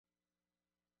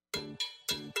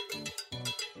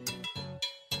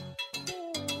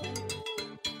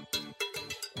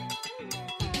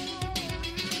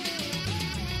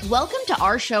Welcome to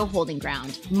our show, Holding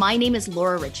Ground. My name is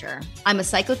Laura Richer. I'm a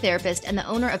psychotherapist and the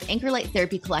owner of Anchorlight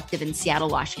Therapy Collective in Seattle,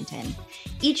 Washington.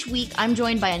 Each week, I'm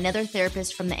joined by another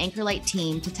therapist from the Anchorlight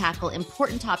team to tackle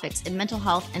important topics in mental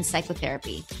health and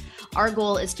psychotherapy. Our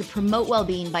goal is to promote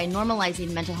well-being by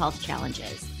normalizing mental health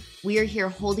challenges. We are here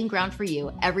holding ground for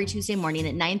you every Tuesday morning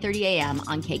at 9:30 a.m.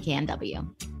 on KKNW.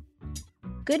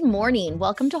 Good morning.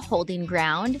 Welcome to Holding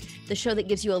Ground, the show that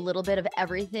gives you a little bit of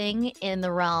everything in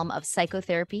the realm of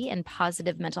psychotherapy and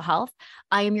positive mental health.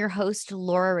 I am your host,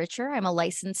 Laura Richer. I'm a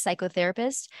licensed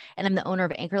psychotherapist, and I'm the owner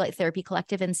of Anchorlight Therapy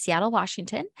Collective in Seattle,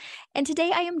 Washington. And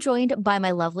today I am joined by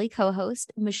my lovely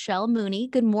co-host, Michelle Mooney.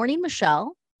 Good morning,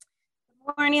 Michelle.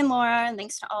 Good morning, Laura, and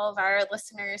thanks to all of our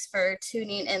listeners for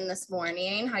tuning in this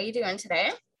morning. How are you doing today?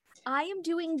 I am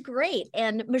doing great.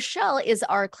 And Michelle is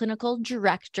our clinical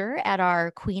director at our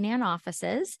Queen Anne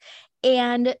offices.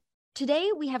 And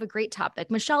today we have a great topic.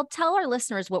 Michelle, tell our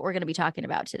listeners what we're going to be talking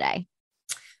about today.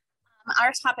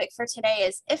 Our topic for today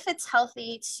is if it's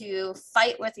healthy to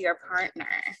fight with your partner.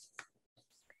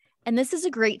 And this is a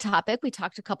great topic. We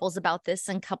talk to couples about this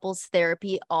in couples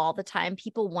therapy all the time.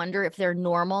 People wonder if they're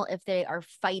normal, if they are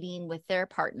fighting with their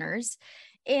partners.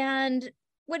 And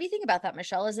what do you think about that,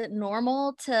 Michelle? Is it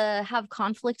normal to have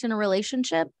conflict in a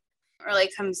relationship? It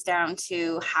really comes down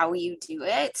to how you do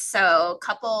it. So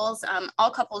couples,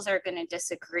 all couples are going to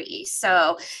disagree.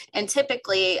 And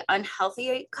typically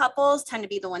unhealthy couples tend to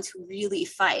be the ones who really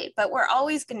fight, but we're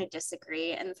always going to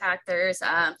disagree. In fact, there's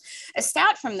a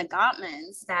stat from the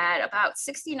Gottmans that about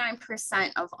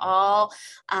 69% of all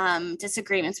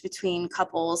disagreements between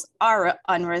couples are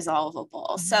unresolvable.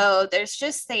 Mm-hmm. So there's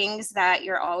just things that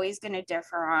you're always going to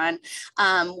differ on,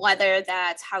 whether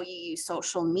that's how you use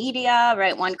social media,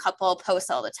 right? One couple posts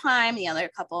all the time, the other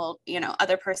couple,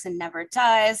 other person never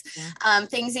does. Yeah.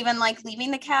 Things even like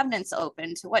leaving the cabinets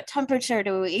open, to what temperature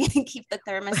do we keep the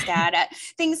thermostat at,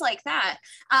 things like that.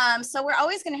 So we're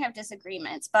always going to have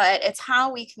disagreements, but it's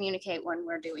how we communicate when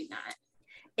we're doing that.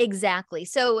 Exactly.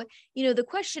 So, the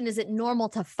question, is it normal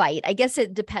to fight? I guess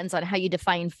it depends on how you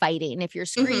define fighting. If you're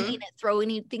screaming and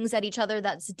throwing things at each other,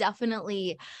 that's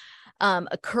definitely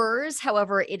occurs.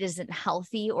 However, it isn't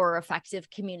healthy or effective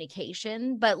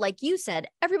communication. But like you said,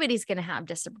 everybody's going to have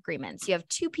disagreements. You have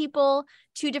two people,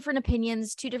 two different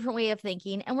opinions, two different way of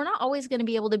thinking, and we're not always going to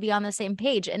be able to be on the same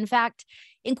page. In fact,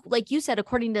 like you said,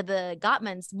 according to the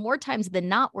Gottmans, more times than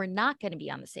not, we're not going to be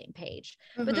on the same page.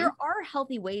 But there are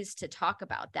healthy ways to talk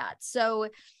about that. So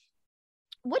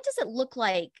what does it look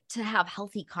like to have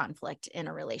healthy conflict in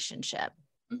a relationship?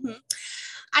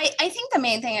 I think the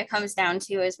main thing it comes down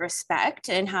to is respect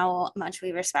and how much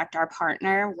we respect our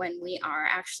partner when we are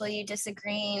actually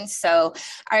disagreeing. So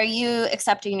are you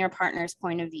accepting your partner's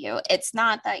point of view? It's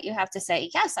not that you have to say,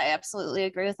 yes, I absolutely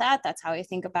agree with that. That's how I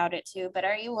think about it too. But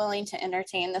are you willing to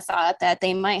entertain the thought that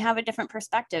they might have a different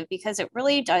perspective? Because it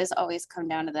really does always come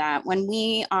down to that. When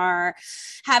we are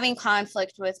having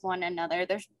conflict with one another,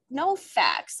 there's no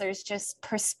facts, there's just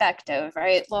perspective,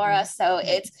 right, Laura? So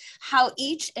it's how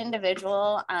each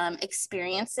individual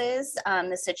experiences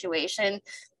the situation.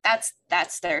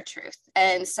 That's their truth.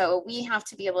 And so we have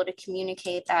to be able to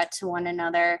communicate that to one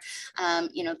another.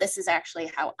 This is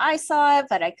actually how I saw it,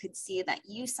 but I could see that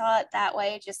you saw it that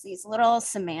way. Just these little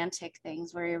semantic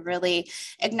things where you're really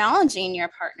acknowledging your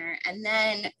partner and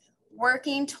then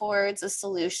working towards a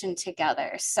solution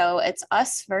together. So it's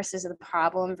us versus the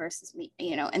problem versus me,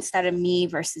 instead of me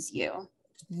versus you.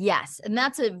 Yes. And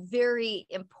that's a very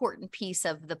important piece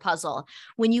of the puzzle.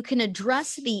 When you can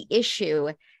address the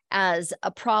issue as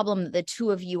a problem that the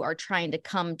two of you are trying to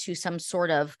come to some sort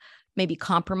of maybe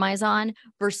compromise on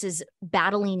versus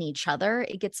battling each other,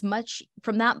 it gets much,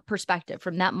 from that perspective,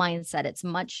 from that mindset, it's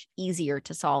much easier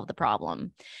to solve the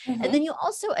problem. And then you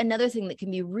also, another thing that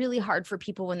can be really hard for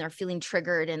people when they're feeling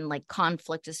triggered and like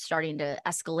conflict is starting to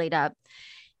escalate up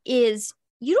is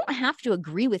you don't have to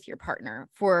agree with your partner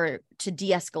to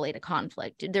de-escalate a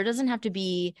conflict. There doesn't have to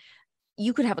be,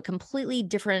 you could have a completely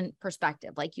different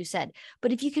perspective, like you said,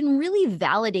 but if you can really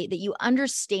validate that you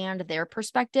understand their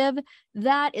perspective,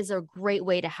 that is a great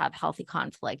way to have healthy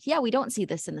conflict. Yeah, we don't see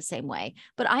this in the same way,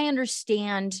 but I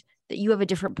understand that you have a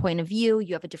different point of view,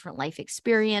 you have a different life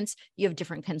experience, you have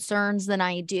different concerns than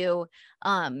I do.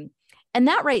 And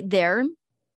that right there,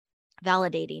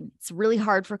 validating, it's really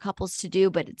hard for couples to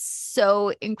do, but it's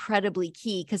so incredibly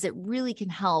key because it really can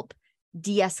help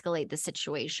de-escalate the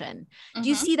situation. Do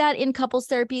you see that in couples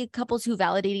therapy? Couples who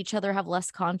validate each other have less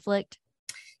conflict?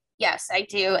 Yes, I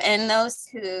do. And those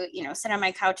who, sit on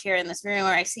my couch here in this room,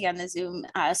 or I see on the Zoom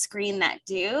screen that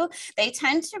do, they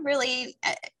tend to really,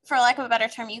 for lack of a better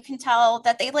term, you can tell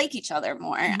that they like each other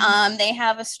more. Mm-hmm. They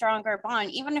have a stronger bond,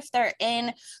 even if they're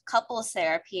in couples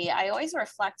therapy. I always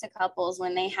reflect to couples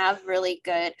when they have really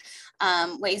good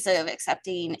ways of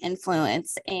accepting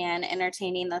influence and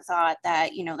entertaining the thought that,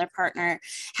 their partner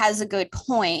has a good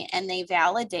point, and they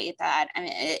validate that. I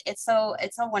mean, it's so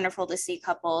wonderful to see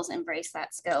couples embrace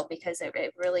that skill, because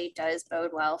it really does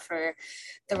bode well for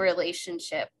the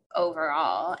relationship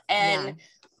overall. Yeah. And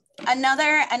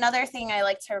another thing I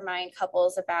like to remind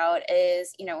couples about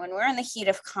is, when we're in the heat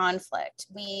of conflict,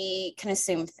 we can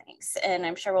assume things, and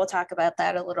I'm sure we'll talk about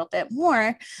that a little bit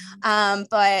more.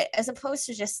 But as opposed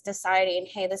to just deciding,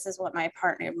 hey, this is what my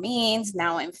partner means,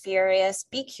 now I'm furious,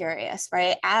 be curious,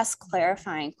 right? Ask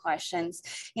clarifying questions.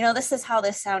 This is how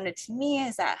this sounded to me.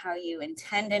 Is that how you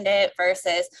intended it?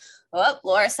 Versus, well,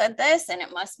 Laura said this and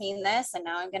it must mean this, and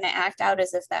now I'm going to act out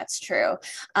as if that's true.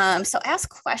 So ask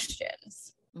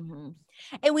questions. Mm-hmm.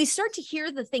 And we start to hear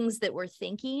the things that we're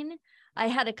thinking. I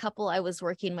had a couple I was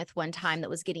working with one time that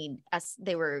was getting us,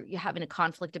 they were having a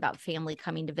conflict about family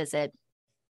coming to visit.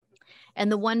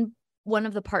 And the one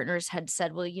of the partners had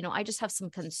said, well, I just have some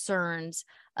concerns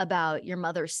about your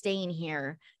mother staying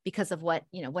here because of what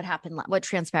happened, what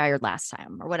transpired last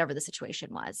time, or whatever the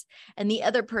situation was. And the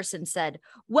other person said,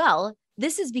 well,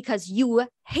 this is because you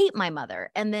hate my mother.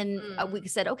 And then we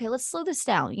said, okay, let's slow this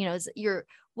down.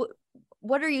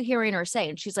 What are you hearing her say?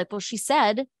 And she's like, well, she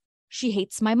said she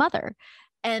hates my mother.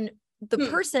 And the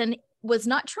person was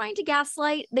not trying to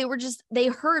gaslight. They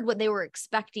heard what they were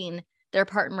expecting their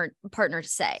partner to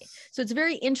say. So it's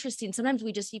very interesting. Sometimes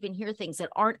we just even hear things that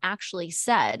aren't actually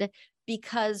said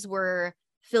because we're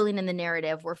filling in the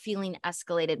narrative. We're feeling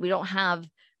escalated.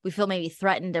 We feel maybe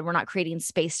threatened, and we're not creating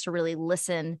space to really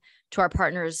listen to our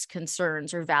partner's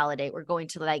concerns or validate. We're going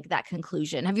to that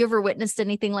conclusion. Have you ever witnessed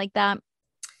anything like that?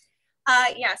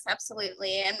 Yes,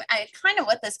 absolutely. And I kind of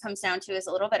what this comes down to is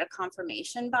a little bit of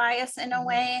confirmation bias in a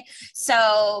way.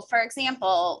 So, for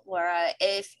example, Laura,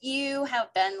 if you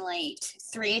have been late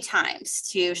 3 times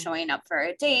to showing up for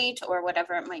a date or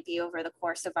whatever it might be over the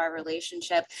course of our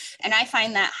relationship, and I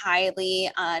find that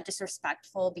highly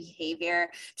disrespectful behavior,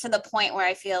 to the point where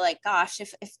I feel like, gosh,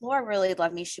 if Laura really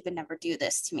loved me, she would never do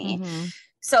this to me. Mm-hmm.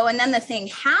 So, and then the thing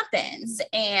happens.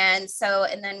 And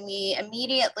then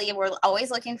we're always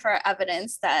looking for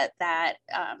evidence that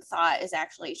thought is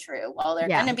actually true. Well, they're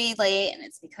going to be late and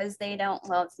it's because they don't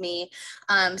love me.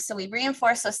 So we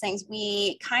reinforce those things.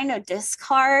 We kind of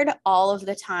discard all of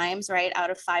the times, right? Out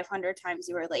of 500 times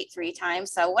you were late 3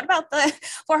 times. So what about the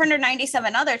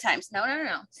 497 other times? No.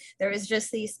 There was just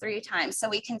these 3 times. So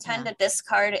we can tend to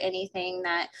discard anything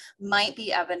that might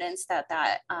be evidence that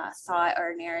thought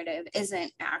or narrative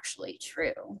isn't actually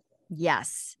true.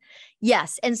 Yes.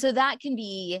 And so that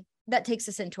takes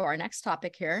us into our next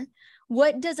topic here.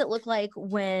 What does it look like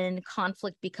when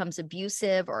conflict becomes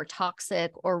abusive or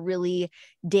toxic or really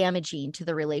damaging to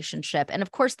the relationship? And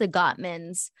of course, the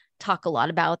Gottmans talk a lot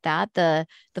about that, the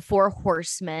 4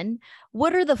 horsemen.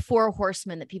 What are the 4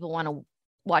 horsemen that people want to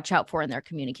watch out for in their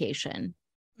communication?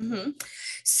 Mm-hmm.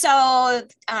 So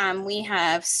we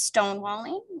have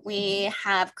stonewalling, we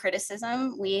have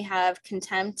criticism, we have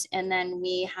contempt, and then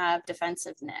we have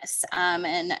defensiveness.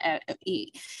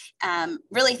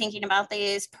 Really thinking about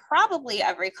these, probably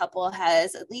every couple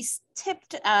has at least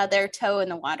tipped their toe in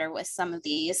the water with some of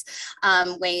these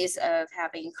ways of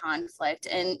having conflict.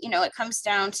 And, it comes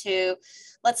down to,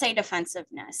 let's say,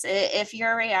 defensiveness. If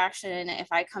your reaction, if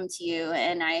I come to you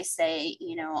and I say,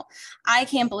 I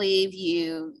can't believe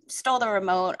you stole the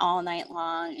remote all night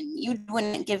long and you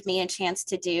wouldn't give me a chance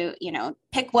to do,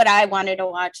 pick what I wanted to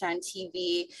watch on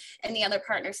TV. And the other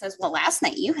partner says, well, last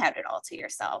night you had it all to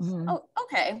yourself. Mm-hmm. Oh,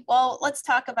 okay. Well, let's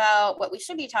talk about what we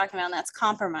should be talking about. And that's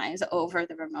compromise over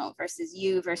the remote versus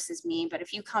you versus me. But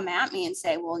if you come at me and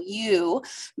say, well, you,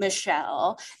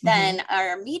 Michelle, then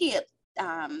our immediate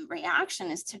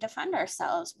reaction is to defend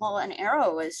ourselves. Well, an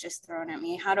arrow was just thrown at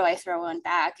me. How do I throw one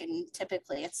back? And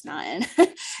typically it's not.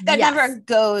 That never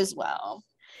goes well.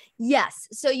 Yes.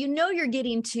 So, you're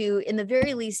getting to, in the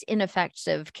very least,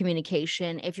 ineffective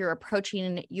communication if you're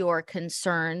approaching your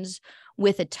concerns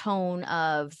with a tone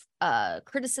of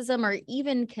criticism or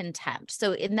even contempt.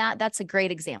 So that's a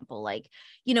great example. Like,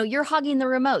 you're hogging the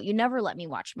remote. You never let me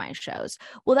watch my shows.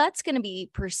 Well, that's going to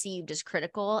be perceived as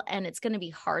critical, and it's going to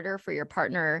be harder for your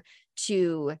partner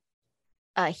to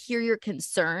hear your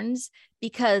concerns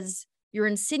because you're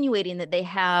insinuating that they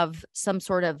have some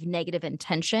sort of negative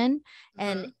intention.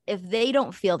 And if they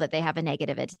don't feel that they have a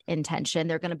negative intention,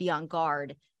 they're going to be on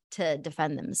guard to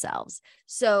defend themselves.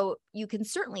 So you can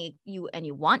certainly, you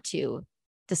want to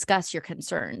discuss your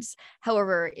concerns.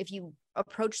 However, if you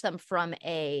approach them from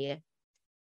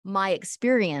my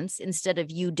experience instead of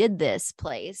you did this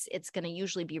place, it's going to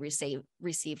usually be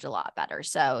received a lot better.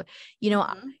 So,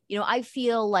 I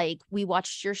feel like we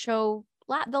watched your show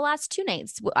the last 2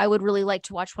 nights. I would really like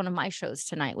to watch one of my shows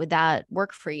tonight. Would that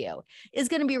work for you? Is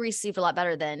going to be received a lot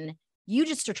better than you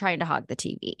just are trying to hog the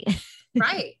TV.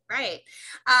 Right.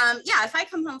 Yeah. If I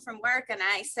come home from work and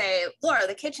I say, Laura,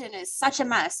 the kitchen is such a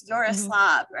mess, you're a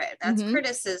slob, right? That's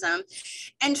criticism.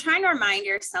 And trying to remind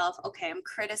yourself, okay, I'm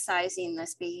criticizing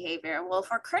this behavior. Well, if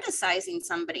we're criticizing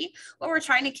somebody, what we're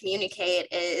trying to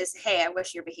communicate is, hey, I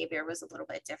wish your behavior was a little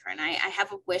bit different. I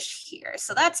have a wish here.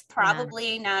 So that's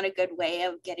probably not a good way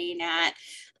of getting at,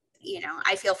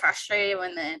 I feel frustrated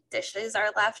when the dishes are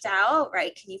left out,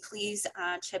 right? Can you please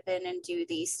chip in and do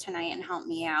these tonight and help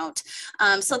me out?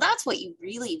 So that's what you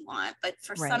really want. But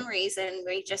for some reason,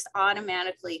 we just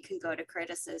automatically can go to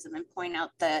criticism and point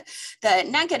out the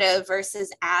negative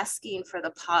versus asking for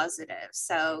the positive.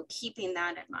 So keeping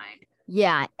that in mind.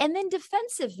 Yeah. And then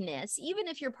defensiveness, even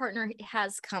if your partner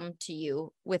has come to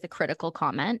you with a critical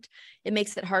comment, it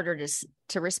makes it harder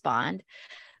to respond.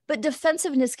 But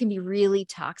defensiveness can be really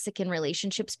toxic in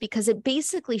relationships because it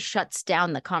basically shuts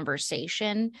down the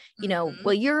conversation.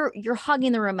 Well, you're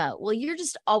hugging the remote. Well, you're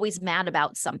just always mad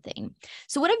about something.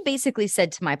 So what I've basically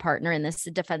said to my partner in this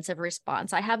defensive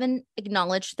response, I haven't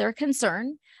acknowledged their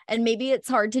concern. And maybe it's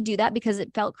hard to do that because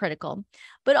it felt critical.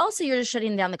 But also you're just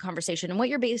shutting down the conversation. And what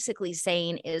you're basically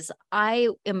saying is, I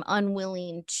am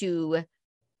unwilling to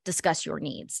discuss your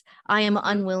needs. I am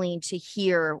unwilling to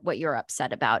hear what you're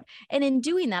upset about. And in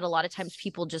doing that, a lot of times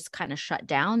people just kind of shut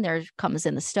down. There comes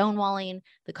in the stonewalling,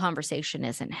 the conversation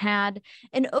isn't had.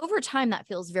 And over time, that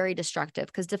feels very destructive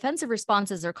because defensive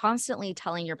responses are constantly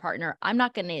telling your partner, I'm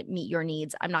not going to meet your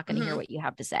needs. I'm not going to hear what you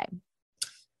have to say.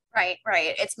 Right.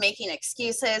 It's making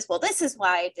excuses. Well, this is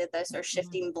why I did this, or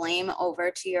shifting blame over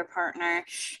to your partner.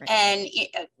 Right. And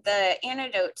the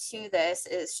antidote to this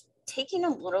is taking a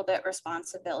little bit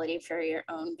responsibility for your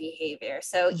own behavior.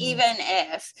 So even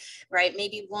if, right,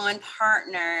 maybe one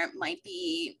partner might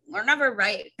be, we're never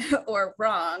right or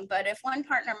wrong, but if one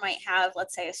partner might have,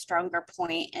 let's say, a stronger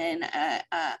point in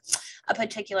a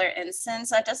particular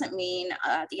instance, that doesn't mean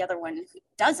the other one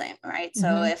doesn't, right?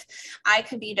 So if I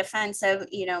could be defensive,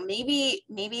 maybe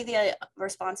the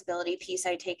responsibility piece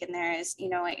I take in there is,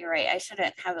 what, you're right, I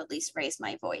shouldn't have at least raised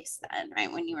my voice then,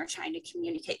 right, when you were trying to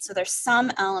communicate. So there's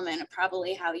some element of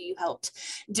probably how you helped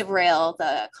derail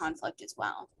the conflict as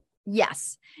well.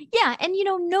 Yes. Yeah. And,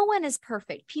 no one is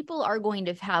perfect. People are going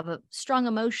to have strong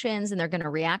emotions and they're going to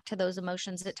react to those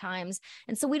emotions at times.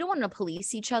 And so we don't want to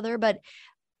police each other, but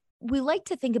we like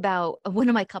to think about, one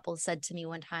of my couples said to me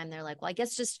one time, they're like, well, I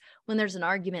guess just when there's an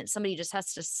argument, somebody just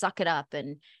has to suck it up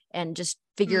and just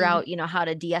figure out, how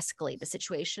to de-escalate the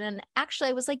situation. And actually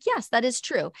I was like, yes, that is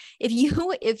true. If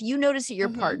you notice that your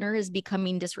partner is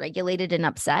becoming dysregulated and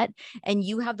upset and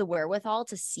you have the wherewithal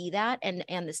to see that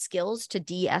and the skills to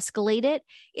de-escalate it,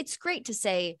 it's great to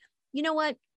say, you know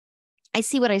what? I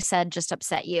see what I said just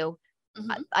upset you.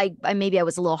 I maybe I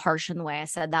was a little harsh in the way I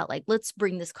said that. Like, let's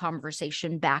bring this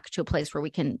conversation back to a place where we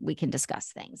can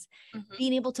discuss things.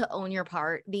 Being able to own your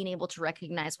part, being able to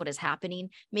recognize what is happening,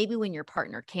 maybe when your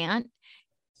partner can't,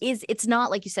 it's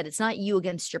not, like you said, it's not you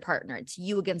against your partner, it's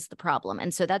you against the problem.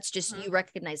 And so that's just you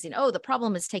recognizing, oh, the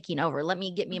problem is taking over. Let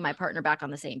me get me and my partner back on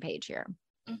the same page here.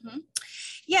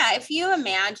 Yeah, if you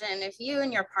imagine, if you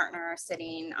and your partner are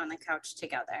sitting on the couch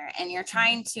together and you're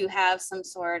trying to have some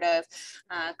sort of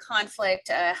conflict,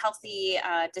 a healthy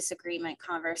disagreement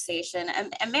conversation,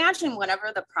 imagine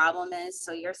whatever the problem is.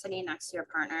 So you're sitting next to your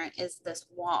partner, is this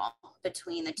wall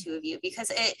between the two of you,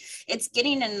 because it's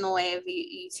getting in the way of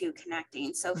you two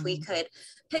connecting. So if we could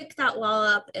pick that wall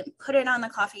up and put it on the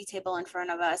coffee table in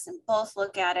front of us and both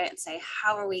look at it and say,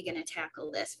 how are we going to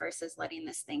tackle this versus letting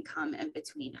this thing come in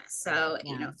between us? So,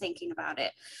 thinking about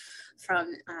it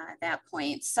from that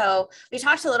point. So we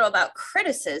talked a little about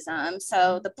criticism.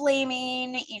 So the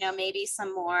blaming, maybe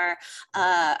some more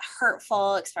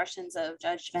hurtful expressions of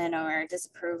judgment or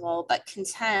disapproval, but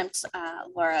contempt,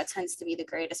 Laura, tends to be the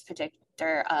greatest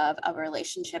predictor of a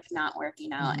relationship not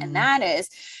working out. And that is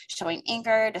showing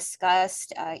anger,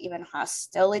 disgust, even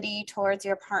hostility towards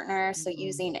your partner. So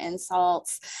using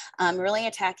insults, really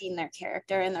attacking their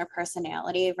character and their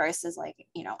personality versus like,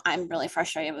 I'm really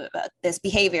frustrated about this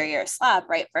behavior, you're a slob,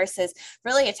 right? Versus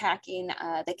really attacking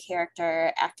the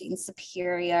character, acting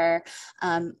superior,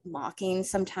 mocking,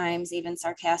 sometimes even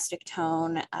sarcastic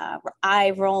tone,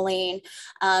 eye rolling.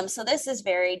 So this is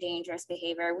very dangerous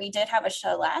behavior. We did have a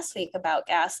show last week about about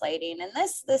gaslighting, and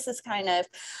this is kind of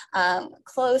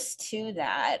close to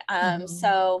that.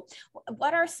 So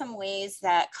what are some ways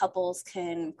that couples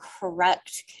can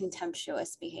correct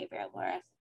contemptuous behavior, Laura?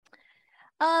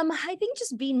 I think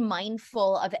just being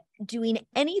mindful of doing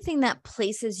anything that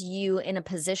places you in a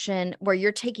position where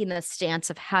you're taking the stance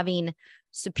of having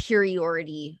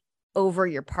superiority over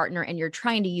your partner and you're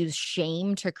trying to use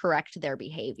shame to correct their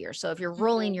behavior. So if you're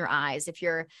rolling your eyes, if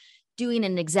you're doing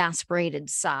an exasperated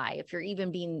sigh, if you're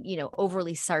even being,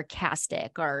 overly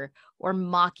sarcastic or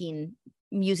mocking,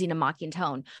 using a mocking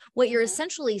tone, what you're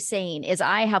essentially saying is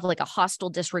I have like a hostile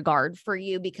disregard for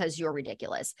you because you're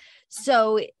ridiculous.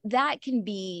 So that can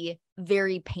be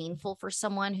very painful for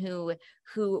someone who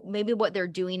maybe what they're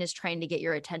doing is trying to get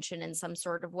your attention in some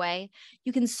sort of way.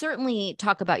 You can certainly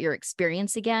talk about your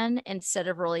experience again instead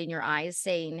of rolling your eyes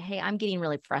saying, hey, I'm getting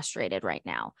really frustrated right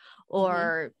now,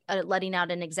 or letting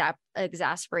out an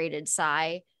exasperated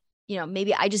sigh.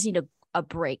 Maybe I just need a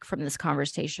break from this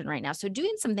conversation right now. So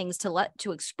doing some things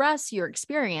to express your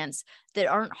experience that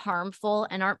aren't harmful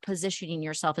and aren't positioning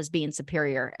yourself as being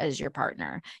superior as your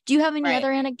partner. Do you have any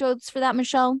other anecdotes for that,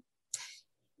 Michelle?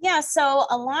 Yeah, so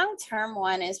a long-term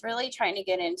one is really trying to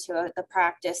get into the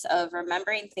practice of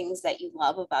remembering things that you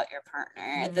love about your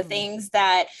partner, the things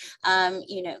that,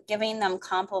 giving them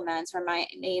compliments,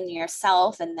 reminding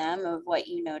yourself and them of what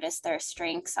you notice their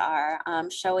strengths are,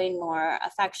 showing more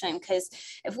affection. Because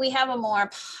if we have a more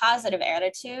positive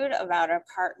attitude about our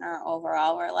partner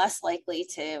overall, we're less likely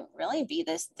to really be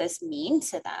this mean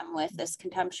to them with this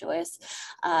contemptuous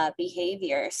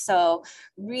behavior. So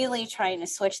really trying to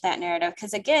switch that narrative,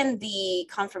 because again, the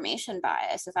confirmation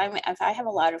bias, if I have a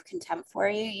lot of contempt for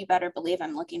you, you better believe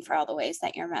I'm looking for all the ways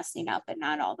that you're messing up and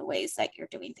not all the ways that you're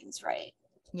doing things right.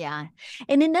 Yeah.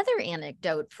 And another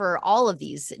anecdote for all of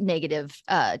these negative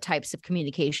types of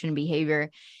communication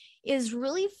behavior is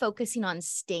really focusing on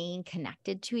staying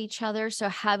connected to each other. So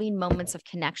having moments of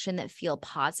connection that feel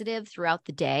positive throughout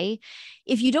the day.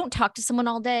 If you don't talk to someone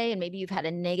all day and maybe you've had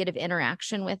a negative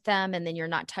interaction with them and then you're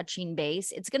not touching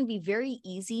base, it's going to be very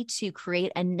easy to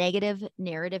create a negative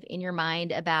narrative in your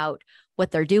mind about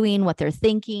what they're doing, what they're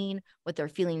thinking, what their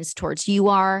feelings towards you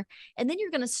are. And then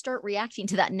you're going to start reacting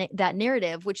to that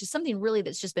narrative, which is something really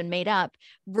that's just been made up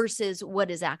versus what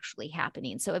is actually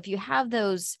happening. So if you have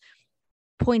those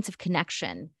points of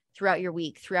connection throughout your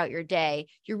week, throughout your day,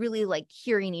 you're really like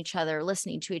hearing each other,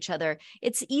 listening to each other.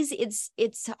 It's easy.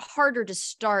 It's harder to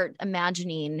start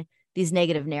imagining these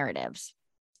negative narratives.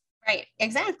 Right.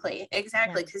 Exactly.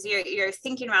 Because you're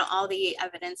thinking about all the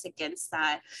evidence against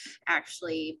that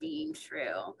actually being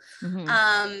true.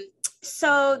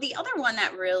 So the other one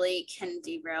that really can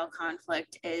derail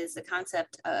conflict is the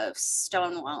concept of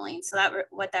stonewalling. So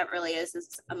what that really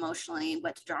is emotionally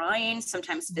withdrawing,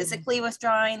 sometimes physically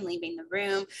withdrawing, leaving the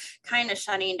room, kind of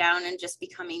shutting down and just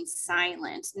becoming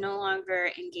silent, no longer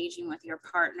engaging with your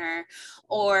partner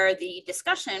or the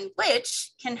discussion, which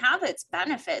can have its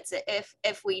benefits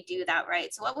if we do that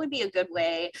right. So what would be a good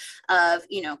way of,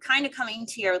 kind of coming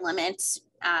to your limits,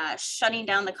 shutting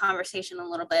down the conversation a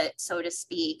little bit, so to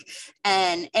speak,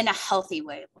 and in a healthy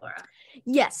way, Laura?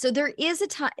 Yes. So there is a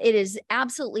time, it is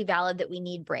absolutely valid that we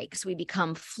need breaks. We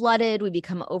become flooded, we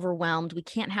become overwhelmed. We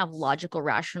can't have logical,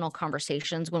 rational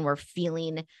conversations when we're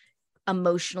feeling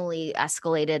emotionally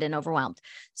escalated and overwhelmed.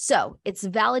 So it's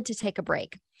valid to take a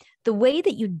break. The way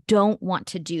that you don't want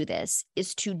to do this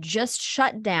is to just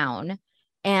shut down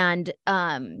and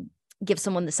give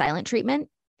someone the silent treatment.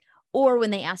 Or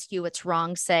when they ask you what's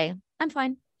wrong, say, I'm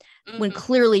fine. When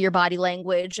clearly your body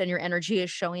language and your energy is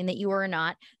showing that you are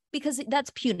not, because that's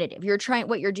punitive.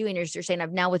 What you're doing is you're saying,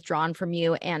 I've now withdrawn from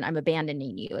you and I'm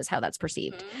abandoning you, is how that's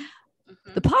perceived.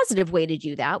 The positive way to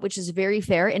do that, which is very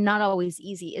fair and not always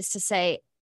easy, is to say,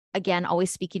 again,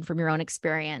 always speaking from your own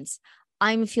experience,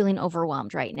 I'm feeling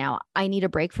overwhelmed right now. I need a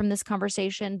break from this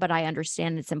conversation, but I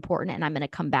understand it's important and I'm going to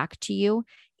come back to you.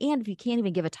 And if you can't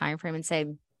even give a time frame and say,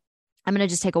 I'm going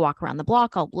to just take a walk around the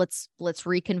block. Let's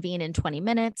reconvene in 20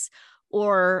 minutes,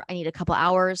 or I need a couple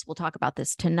hours. We'll talk about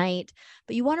this tonight.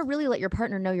 But you want to really let your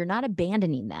partner know you're not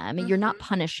abandoning them. You're not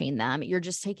punishing them. You're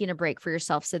just taking a break for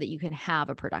yourself so that you can have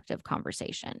a productive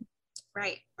conversation.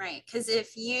 Right. Because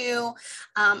if you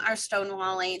are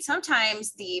stonewalling,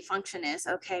 sometimes the function is,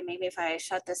 okay, maybe if I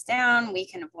shut this down, we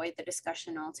can avoid the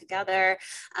discussion altogether.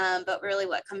 But really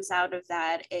what comes out of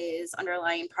that is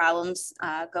underlying problems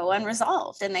go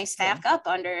unresolved and they stack up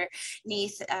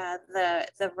underneath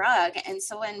the rug. And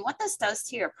so what this does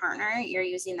to your partner, you're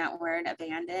using that word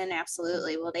abandon.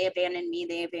 Absolutely. Well, they abandoned me.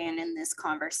 They abandoned this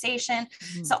conversation.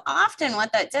 So often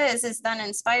what that does is then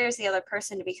inspires the other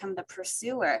person to become the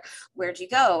pursuer, where'd you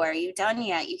go? Are you done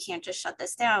yet? You can't just shut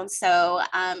this down. So,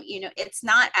 it's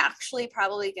not actually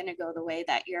probably going to go the way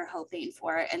that you're hoping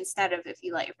for. Instead of, if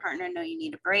you let your partner know you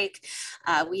need a break,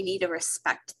 we need to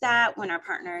respect that when our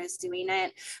partner is doing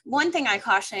it. One thing I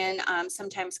caution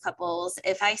sometimes couples,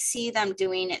 if I see them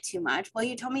doing it too much, well,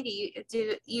 you told me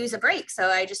to use a break. So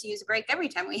I just use a break every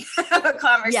time we have a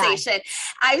conversation. Yeah.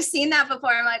 I've seen that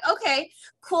before. I'm like, okay,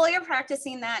 cool, you're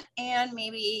practicing that. And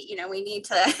maybe, we need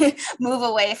to move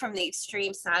away from the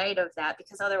extreme side of that,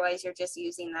 because otherwise you're just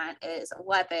using that as a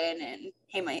weapon. And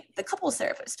hey, the couples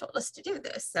therapist told us to do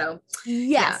this. So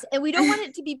yes. Yeah. And we don't want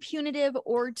it to be punitive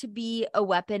or to be a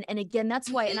weapon. And again, that's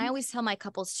why, and I always tell my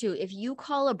couples too, if you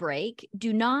call a break,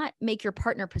 do not make your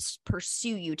partner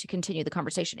pursue you to continue the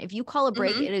conversation. If you call a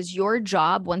break, it is your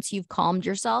job, once you've calmed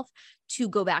yourself, to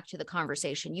go back to the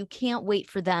conversation. You can't wait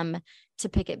for them to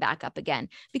pick it back up again,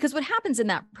 because what happens in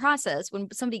that process, when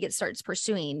somebody starts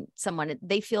pursuing someone,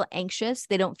 they feel anxious.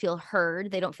 They don't feel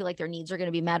heard. They don't feel like their needs are going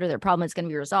to be met or their problem is going to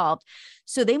be resolved.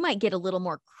 So they might get a little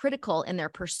more critical in their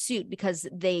pursuit because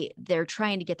they're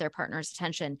trying to get their partner's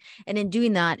attention. And in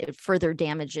doing that, it further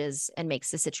damages and makes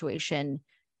the situation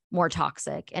more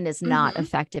toxic and is not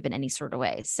effective in any sort of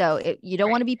way. So you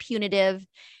don't want to be punitive,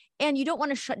 and you don't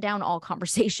want to shut down all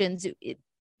conversations.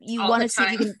 You want to see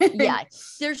if you can,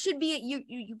 there should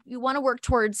be, you want to work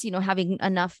towards, having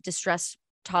enough distress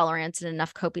tolerance and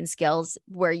enough coping skills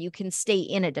where you can stay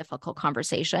in a difficult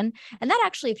conversation. And that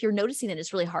actually, if you're noticing that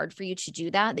it's really hard for you to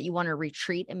do that you want to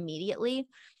retreat immediately,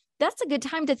 that's a good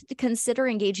time to consider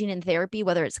engaging in therapy,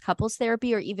 whether it's couples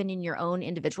therapy or even in your own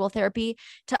individual therapy,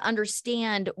 to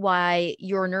understand why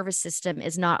your nervous system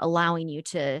is not allowing you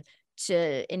to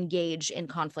engage in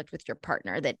conflict with your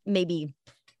partner that maybe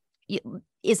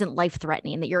isn't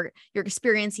life-threatening, that you're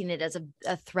experiencing it as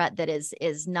a threat that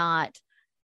is not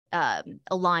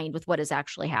aligned with what is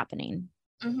actually happening.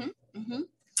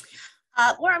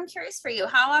 Laura, I'm curious for you,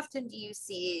 how often do you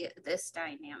see this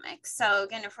dynamic? So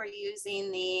again, if we're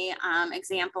using the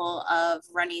example of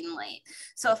running late.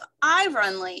 So if I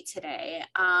run late today,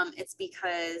 it's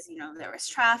because, there was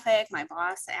traffic. My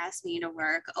boss asked me to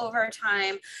work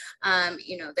overtime.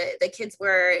 The kids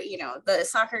were, the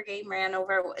soccer game ran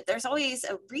over. There's always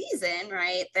a reason,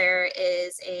 right? There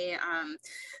is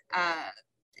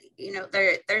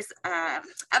there's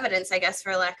evidence, I guess,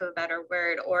 for lack of a better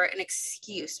word, or an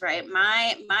excuse, right?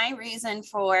 My reason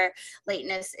for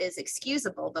lateness is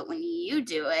excusable, but when you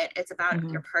do it, it's about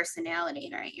your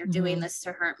personality, right? You're doing this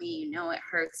to hurt me. It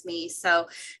hurts me. So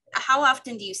how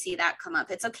often do you see that come up?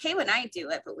 It's okay when I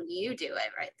do it, but when you do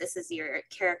it, right? This is your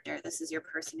character. This is your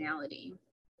personality.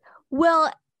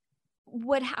 Well,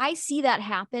 what I see that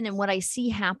happen, and what I see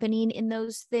happening in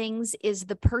those things, is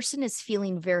the person is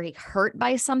feeling very hurt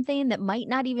by something that might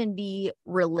not even be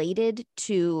related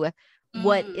to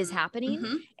what is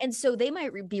happening. And so they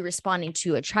might be responding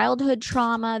to a childhood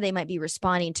trauma. They might be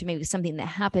responding to maybe something that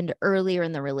happened earlier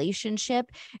in the relationship.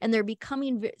 And they're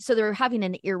having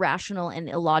an irrational and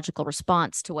illogical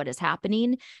response to what is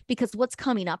happening, because what's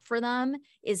coming up for them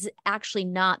is actually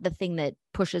not the thing that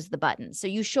pushes the button. So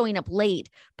you showing up late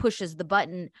pushes the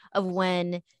button of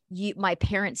when my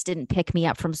parents didn't pick me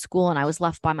up from school and I was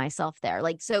left by myself there.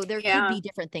 So there could be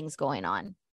different things going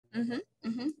on.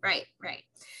 Right.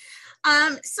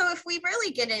 So if we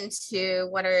really get into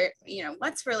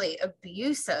what's really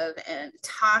abusive and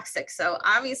toxic. So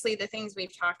obviously the things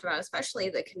we've talked about, especially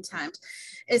the contempt,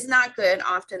 is not good.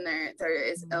 Often there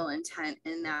is ill intent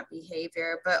in that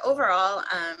behavior, but overall,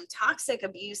 toxic,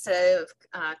 abusive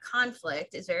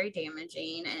conflict is very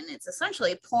damaging, and it's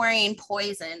essentially pouring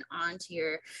poison onto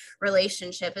your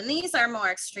relationship. And these are more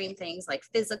extreme things like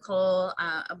physical,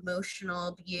 emotional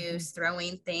abuse,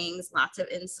 throwing things, lots of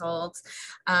insults,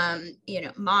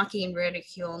 mocking,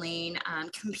 ridiculing,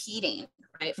 competing,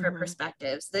 right, for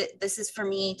perspectives. This is for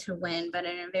me to win, but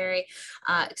in a very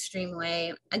extreme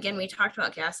way. Again, we talked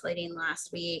about gaslighting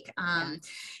last week,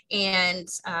 and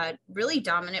really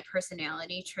dominant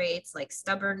personality traits like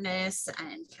stubbornness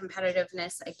and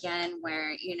competitiveness, again,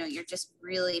 where, you're just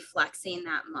really flexing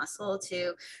that muscle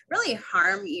to really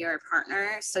harm your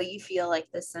partner. So you feel like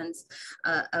the sense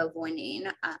of winning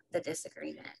the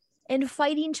disagreement. And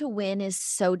fighting to win is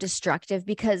so destructive,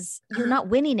 because you're not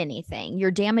winning anything.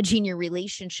 You're damaging your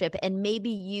relationship. And maybe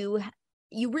you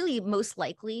really most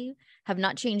likely have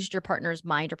not changed your partner's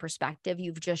mind or perspective.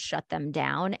 You've just shut them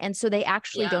down. And so they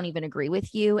actually don't even agree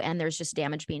with you. And there's just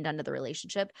damage being done to the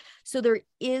relationship. So there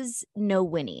is no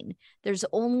winning. There's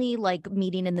only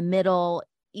meeting in the middle,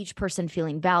 each person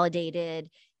feeling validated,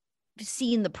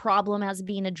 seeing the problem as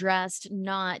being addressed,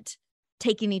 not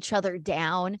taking each other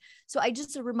down. So I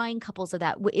just remind couples of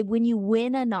that. When you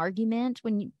win an argument,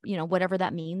 when you know, whatever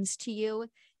that means to you,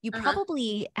 you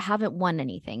probably haven't won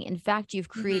anything. In fact, you've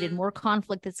created more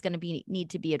conflict that's going to need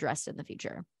to be addressed in the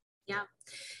future. Yeah.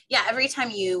 Yeah. Every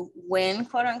time you win,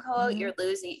 quote unquote, you're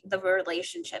losing, the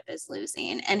relationship is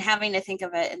losing, and having to think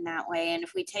of it in that way. And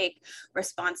if we take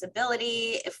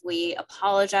responsibility, if we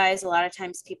apologize, a lot of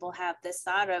times people have this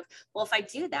thought of, well, if I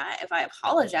do that, if I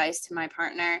apologize to my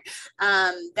partner,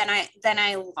 then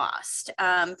I lost,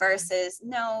 versus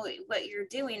no, what you're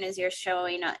doing is you're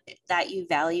showing that you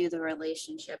value the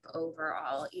relationship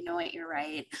overall. You know what, you're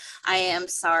right. I am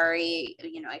sorry.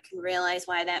 You know, I can realize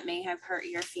why that may have hurt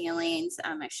your feelings.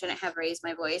 I shouldn't have raised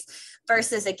my voice,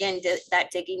 versus again,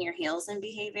 that digging your heels in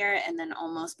behavior and then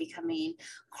almost becoming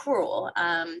cruel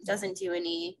doesn't do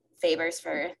any favors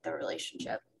for the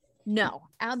relationship. No,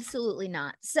 absolutely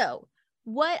not. So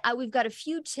we've got a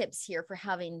few tips here for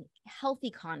having healthy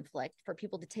conflict for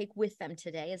people to take with them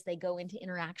today as they go into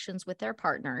interactions with their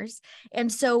partners.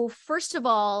 And so first of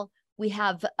all, we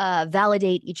have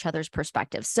validate each other's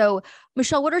perspectives. So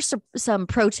Michelle, what are some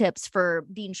pro tips for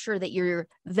being sure that you're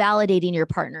validating your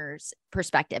partner's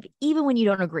perspective, even when you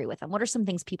don't agree with them? What are some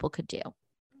things people could do?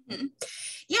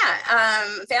 Yeah.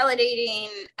 Validating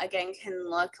again can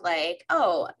look like,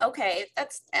 oh, okay,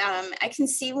 that's, I can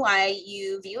see why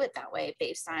you view it that way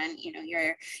based on, you know,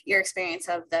 your experience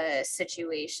of the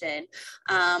situation.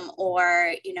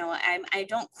 Or, you know, I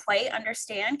don't quite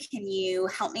understand. Can you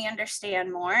help me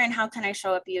understand more? And how can I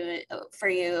show up for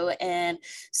you and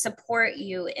support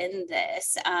you in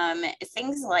this?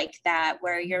 Things like that,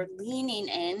 where you're leaning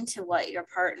into what your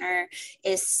partner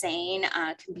is saying,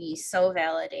 can be so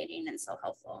validating and so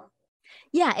helpful.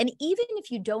 Yeah. And even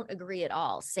if you don't agree at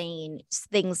all, saying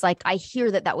things like, I hear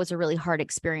that was a really hard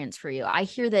experience for you. I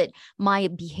hear that my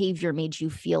behavior made you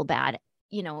feel bad,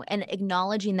 you know, and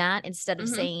acknowledging that instead of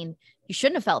saying, you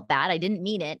shouldn't have felt bad, I didn't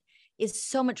mean it, is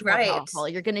so much more powerful.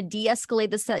 You're going to de-escalate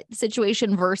the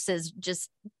situation versus just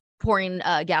pouring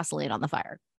gasoline on the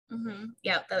fire.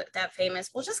 Yeah, that famous,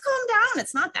 well, just calm down.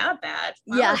 It's not that bad.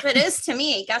 Well, if it is to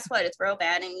me, guess what? It's real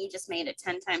bad. And you just made it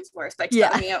 10 times worse by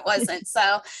telling me it wasn't.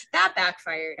 So that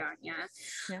backfired on you.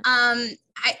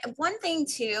 One thing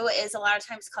too, is a lot of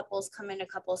times couples come into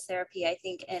couples therapy, I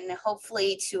think, and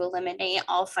hopefully to eliminate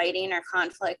all fighting or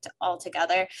conflict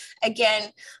altogether.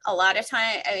 Again, a lot of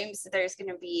times there's going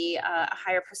to be a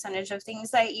higher percentage of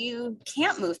things that you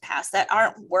can't move past, that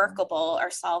aren't workable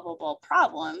or solvable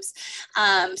problems.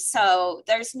 So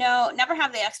there's never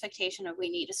have the expectation of we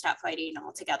need to stop fighting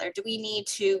altogether. Do we need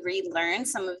to relearn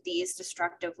some of these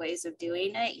destructive ways of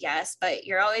doing it? Yes, but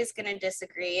you're always going to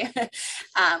disagree.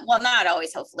 Well, not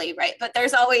always, hopefully, right? But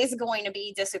there's always going to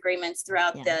be disagreements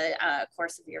throughout the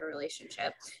course of your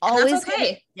relationship. And always that's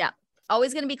okay.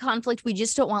 Always going to be conflict. We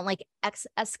just don't want like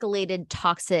escalated,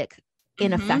 toxic,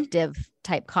 ineffective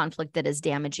type conflict that is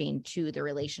damaging to the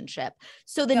relationship.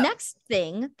 So the next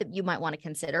thing that you might want to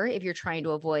consider if you're trying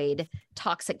to avoid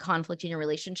toxic conflict in your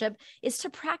relationship is to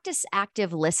practice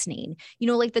active listening. You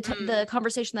know, like the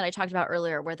conversation that I talked about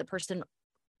earlier, where the person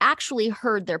actually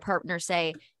heard their partner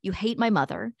say, you hate my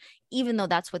mother, even though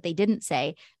that's what they didn't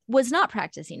say, was not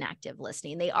practicing active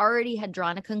listening. They already had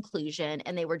drawn a conclusion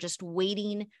and they were just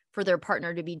waiting for their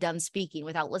partner to be done speaking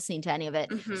without listening to any of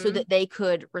it so that they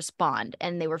could respond.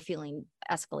 And they were feeling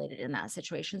escalated in that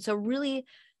situation. So really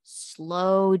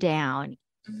slow down.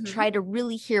 Try to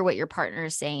really hear what your partner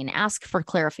is saying. Ask for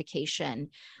clarification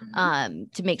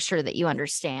to make sure that you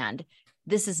understand.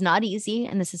 This is not easy,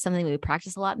 and this is something we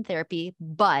practice a lot in therapy,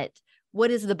 but what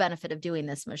is the benefit of doing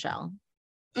this, Michelle?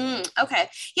 Okay.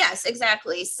 Yes,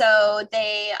 exactly. So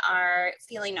they are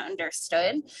feeling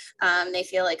understood. They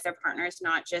feel like their partner is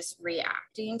not just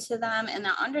reacting to them. And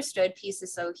the understood piece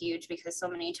is so huge, because so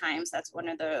many times that's one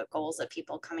of the goals of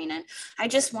people coming in. I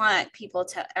just want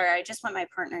I just want my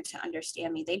partner to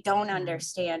understand me. They don't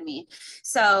understand me.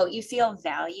 So you feel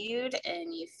valued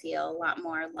and you feel a lot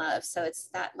more love. So it's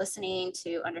that listening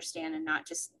to understand and not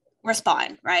just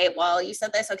respond, right? Well, you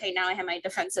said this. Okay, now I have my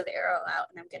defensive arrow out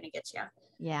and I'm going to get you.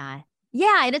 Yeah.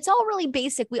 Yeah. And it's all really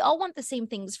basic. We all want the same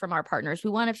things from our partners.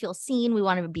 We want to feel seen. We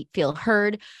want to feel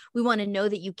heard. We want to know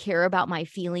that you care about my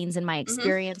feelings and my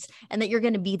experience and that you're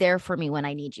going to be there for me when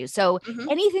I need you. So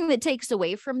anything that takes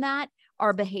away from that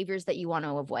are behaviors that you want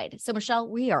to avoid. So Michelle,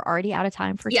 we are already out of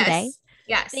time for today.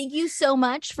 Yes. Thank you so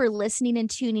much for listening and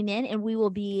tuning in. And we will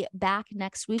be back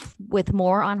next week with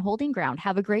more on Holding Ground.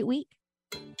 Have a great week.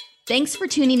 Thanks for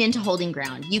tuning in to Holding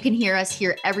Ground. You can hear us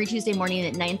here every Tuesday morning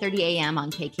at 9:30 a.m.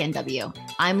 on KKNW.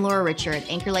 I'm Laura Richer at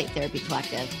Anchor Light Therapy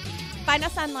Collective. Find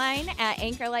us online at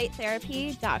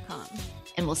anchorlighttherapy.com.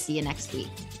 And we'll see you next week.